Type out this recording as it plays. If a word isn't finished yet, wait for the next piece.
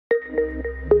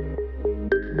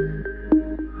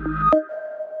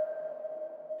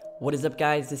What is up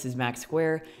guys, this is Max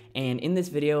Square, and in this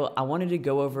video I wanted to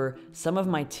go over some of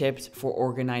my tips for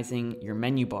organizing your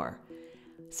menu bar.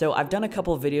 So I've done a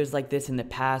couple of videos like this in the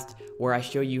past where I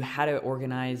show you how to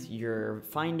organize your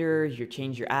Finder,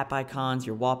 change your app icons,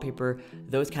 your wallpaper,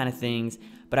 those kind of things,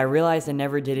 but I realized I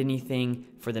never did anything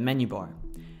for the menu bar.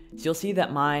 So you'll see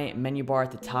that my menu bar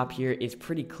at the top here is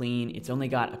pretty clean. It's only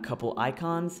got a couple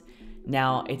icons.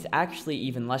 Now, it's actually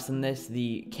even less than this.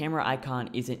 The camera icon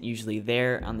isn't usually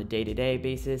there on the day-to-day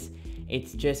basis.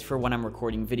 It's just for when I'm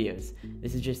recording videos.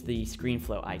 This is just the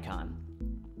ScreenFlow icon.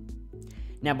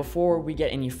 Now, before we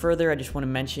get any further, I just want to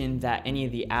mention that any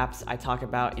of the apps I talk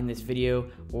about in this video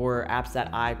were apps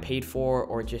that I paid for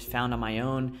or just found on my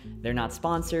own. They're not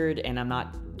sponsored, and I'm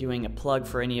not doing a plug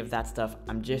for any of that stuff.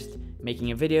 I'm just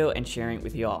making a video and sharing it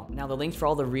with y'all. Now, the links for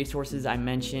all the resources I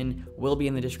mentioned will be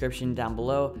in the description down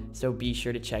below, so be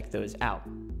sure to check those out.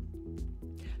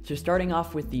 So starting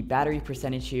off with the battery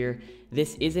percentage here,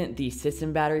 this isn't the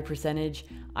system battery percentage.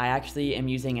 I actually am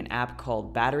using an app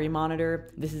called Battery Monitor.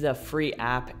 This is a free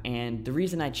app, and the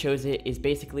reason I chose it is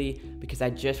basically because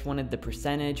I just wanted the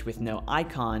percentage with no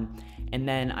icon, and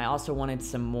then I also wanted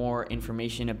some more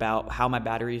information about how my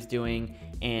battery is doing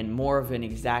and more of an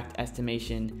exact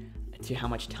estimation to how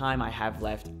much time I have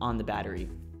left on the battery.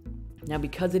 Now,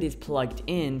 because it is plugged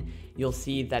in, you'll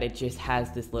see that it just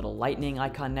has this little lightning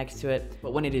icon next to it,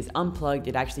 but when it is unplugged,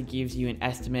 it actually gives you an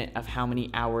estimate of how many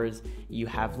hours you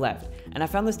have left. And I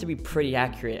found this to be pretty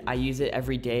accurate. I use it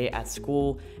every day at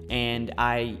school, and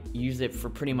I use it for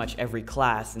pretty much every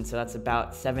class, and so that's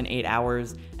about 7-8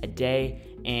 hours a day,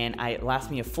 and it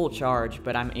lasts me a full charge,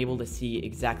 but I'm able to see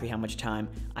exactly how much time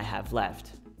I have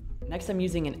left. Next, I'm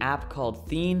using an app called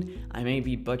Theen. I may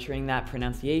be butchering that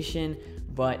pronunciation,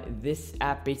 but this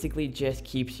app basically just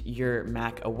keeps your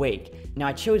Mac awake. Now,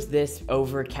 I chose this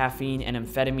over caffeine and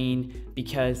amphetamine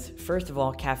because, first of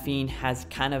all, caffeine has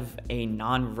kind of a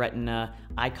non-retina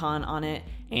icon on it,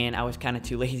 and I was kind of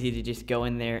too lazy to just go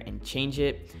in there and change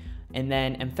it. And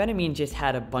then amphetamine just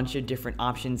had a bunch of different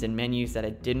options and menus that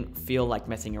I didn't feel like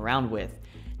messing around with.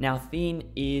 Now,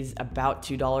 Theen is about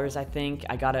 $2, I think.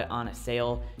 I got it on a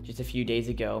sale just a few days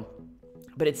ago.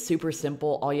 But it's super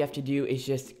simple. All you have to do is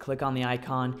just click on the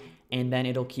icon, and then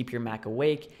it'll keep your Mac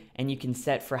awake, and you can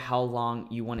set for how long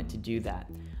you want it to do that.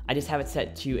 I just have it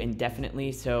set to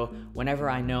indefinitely, so whenever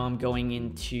I know I'm going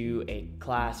into a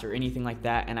class or anything like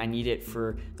that and I need it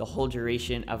for the whole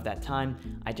duration of that time,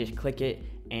 I just click it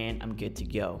and I'm good to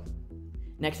go.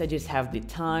 Next, I just have the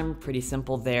time, pretty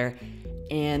simple there.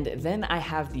 And then I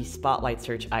have the spotlight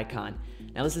search icon.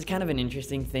 Now, this is kind of an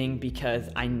interesting thing because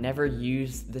I never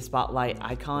use the spotlight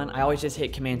icon. I always just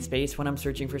hit Command Space when I'm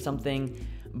searching for something,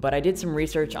 but I did some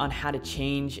research on how to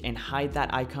change and hide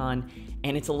that icon,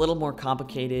 and it's a little more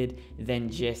complicated than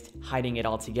just hiding it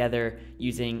all together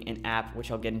using an app,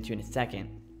 which I'll get into in a second.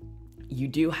 You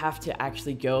do have to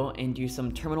actually go and do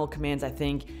some terminal commands, I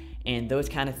think, and those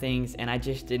kind of things, and I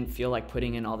just didn't feel like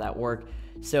putting in all that work.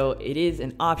 So it is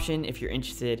an option if you're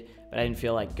interested, but I didn't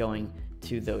feel like going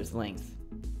to those links.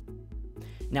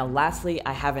 Now, lastly,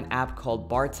 I have an app called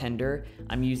Bartender.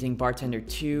 I'm using Bartender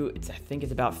 2. I think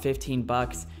it's about 15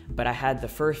 bucks, but I had the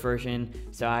first version,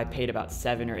 so I paid about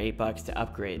 7 or 8 bucks to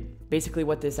upgrade. Basically,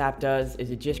 what this app does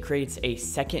is it just creates a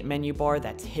second menu bar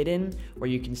that's hidden, where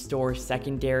you can store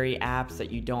secondary apps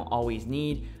that you don't always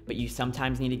need, but you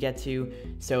sometimes need to get to.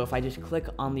 So if I just click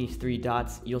on these 3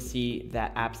 dots, you'll see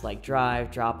that apps like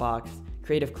Drive, Dropbox,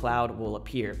 Creative Cloud will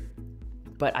appear.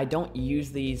 But I don't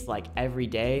use these like every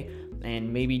day,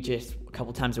 and maybe just a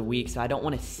couple times a week, so I don't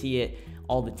want to see it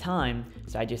all the time,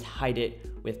 so I just hide it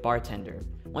with Bartender.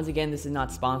 Once again, this is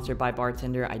not sponsored by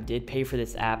Bartender. I did pay for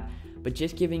this app, but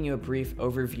just giving you a brief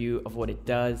overview of what it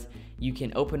does. You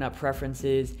can open up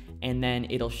preferences, and then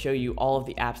it'll show you all of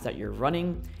the apps that you're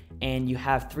running, and you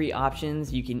have 3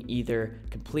 options. You can either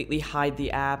completely hide the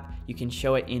app, you can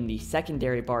show it in the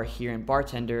secondary bar here in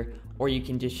Bartender, or you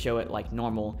can just show it like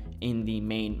normal in the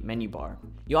main menu bar.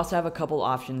 You also have a couple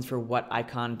options for what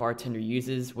icon Bartender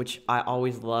uses, which I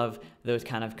always love those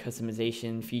kind of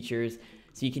customization features.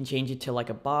 So you can change it to like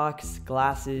a box,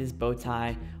 glasses, bow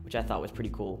tie, which I thought was pretty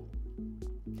cool.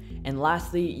 And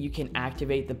lastly, you can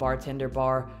activate the Bartender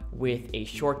bar with a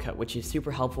shortcut, which is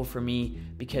super helpful for me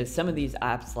because some of these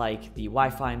apps like the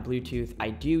Wi-Fi and Bluetooth I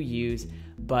do use,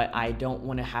 but I don't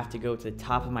want to have to go to the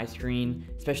top of my screen,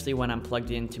 especially when I'm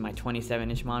plugged into my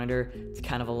 27-inch monitor. It's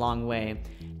kind of a long way.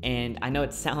 And I know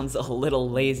it sounds a little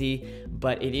lazy,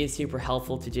 but it is super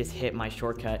helpful to just hit my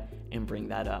shortcut and bring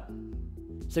that up.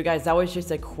 So guys, that was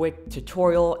just a quick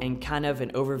tutorial and kind of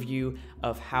an overview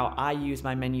of how I use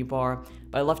my menu bar,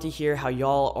 but I'd love to hear how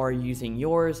y'all are using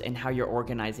yours and how you're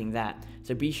organizing that.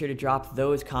 So be sure to drop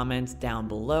those comments down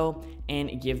below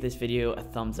and give this video a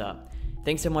thumbs up.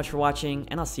 Thanks so much for watching,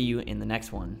 and I'll see you in the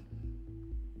next one.